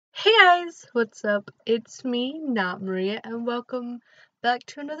Hey guys, what's up? It's me, NotMaria, and welcome back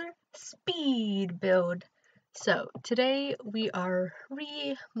to another speed build. So, today we are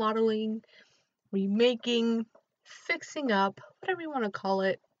remodeling, remaking, fixing up, whatever you want to call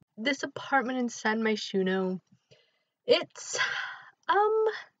it, this apartment in San Myshuno. It's,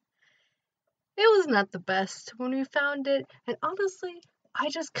 it was not the best when we found it, and honestly, I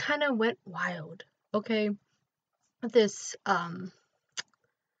just kind of went wild, okay? This,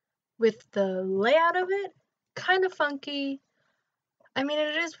 with the layout of it, kind of funky. I mean,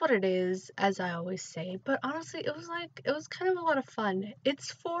 it is what it is, as I always say, but honestly, it was kind of a lot of fun.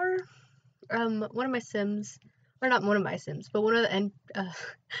 It's for, one of my Sims, or not one of my Sims, but one of the, I was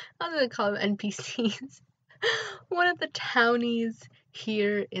gonna call them NPCs, one of the townies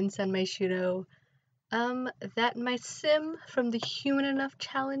here in San Myshuno, that my Sim from the Human Enough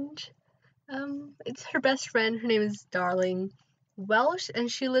challenge, it's her best friend, her name is Darling Welsh,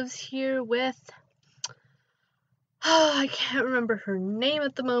 and she lives here with, I can't remember her name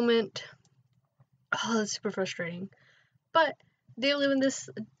at the moment. Oh, that's super frustrating. But they live in this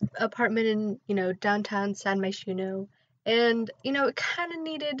apartment in, downtown San Myshuno. And, it kind of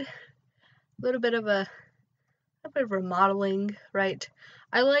needed a little bit of remodeling, right?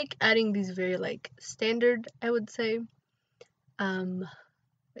 I like adding these very, standard, I would say, counters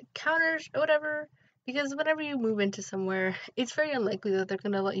or whatever. Because whenever you move into somewhere, it's very unlikely that they're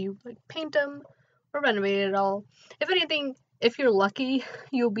going to let you, paint them or renovate it all. If anything, if you're lucky,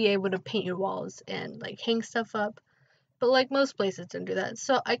 you'll be able to paint your walls and, hang stuff up. But, most places don't do that.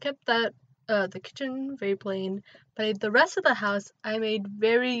 So I kept that, the kitchen very plain. But the rest of the house, I made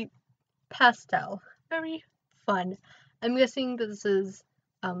very pastel. Very fun. I'm guessing that this is,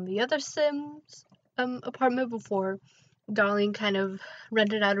 the other Sims, apartment before Darling kind of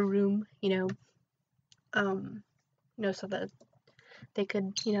rented out a room, so that they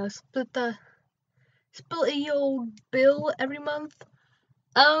could, split a old bill every month.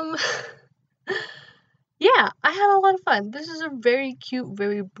 Yeah, I had a lot of fun. This is a very cute,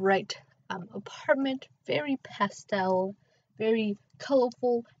 very bright apartment, very pastel, very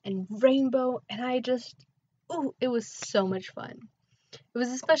colorful and rainbow, and it was so much fun. It was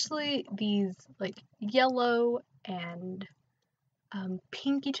especially these yellow and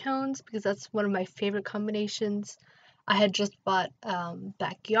pinky tones because that's one of my favorite combinations. I had just bought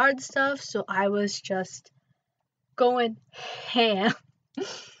backyard stuff, so I was just going ham. But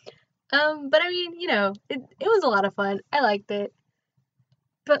I mean, it was a lot of fun. I liked it.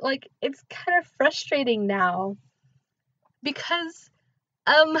 But it's kind of frustrating now because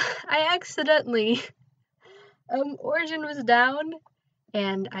I accidentally Origin was down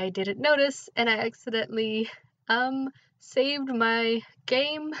and I didn't notice and I accidentally saved my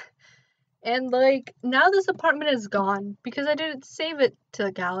game and now this apartment is gone because I didn't save it to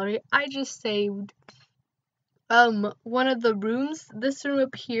the gallery. I just saved one of the rooms. This room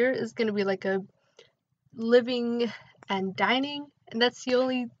up here is gonna be like a living and dining, and that's the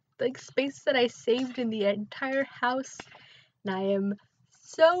only space that I saved in the entire house, and I am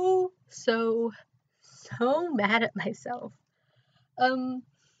so mad at myself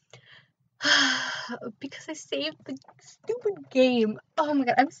because I saved the stupid game. Oh my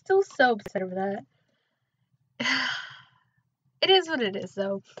god, I'm still so upset over that. It is what it is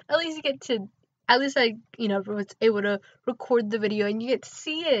though. At least you get to, at least I was able to record the video and you get to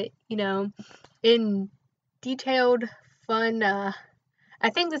see it in detailed, fun, I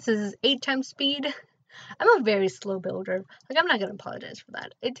think this is 8 times speed. I'm a very slow builder. I'm not gonna apologize for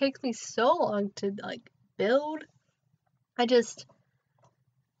that. It takes me so long to, build.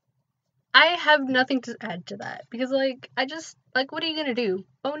 I have nothing to add to that. Because, what are you gonna do?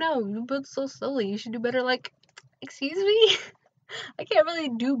 Oh no, you build so slowly. You should do better, excuse me? I can't really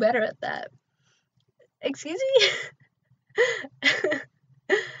do better at that. Excuse me?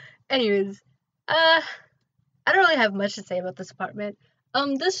 Anyways, I don't really have much to say about this apartment.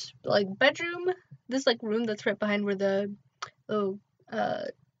 This bedroom, this room that's right behind where the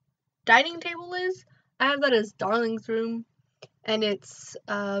dining table is, I have that as Darling's room, and it's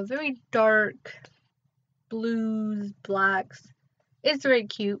very dark blues, blacks. It's very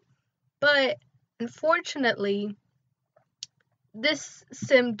cute, but unfortunately, this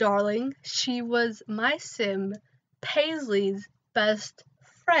Sim Darling, she was my Sim Paisley's best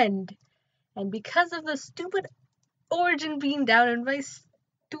friend, and because of the stupid Origin being down and my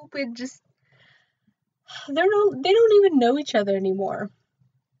stupid they don't even know each other anymore.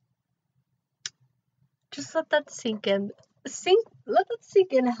 Just let that sink in. Let that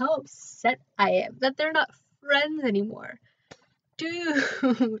sink in how upset I am that they're not friends anymore.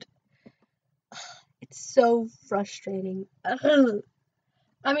 Dude. It's so frustrating. Ugh.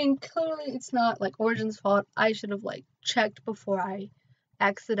 I mean, clearly it's not like Origin's fault. I should have like checked before I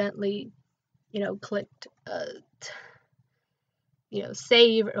accidentally, clicked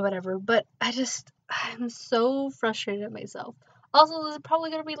save or whatever. But I'm so frustrated at myself. Also, this is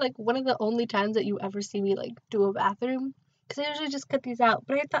probably gonna be like one of the only times that you ever see me like do a bathroom, because I usually just cut these out.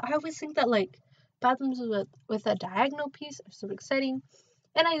 But I always think that like bathrooms with a diagonal piece are so exciting,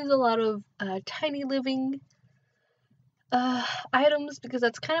 and I use a lot of tiny living items because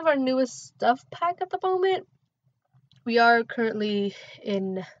that's kind of our newest stuff pack at the moment. We are currently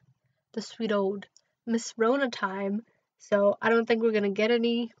in the sweet old Miss Rona time, so I don't think we're gonna get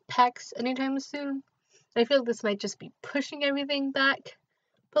any packs anytime soon. I feel like this might just be pushing everything back.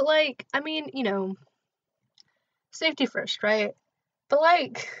 But like, I mean, safety first, right? But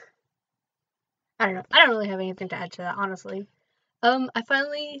like, I don't know. I don't really have anything to add to that, honestly. I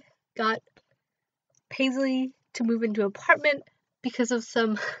finally got Paisley to move into an apartment because of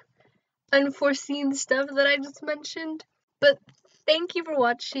some unforeseen stuff that I just mentioned. But thank you for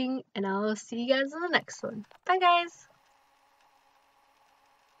watching, and I'll see you guys in the next one. Bye, guys!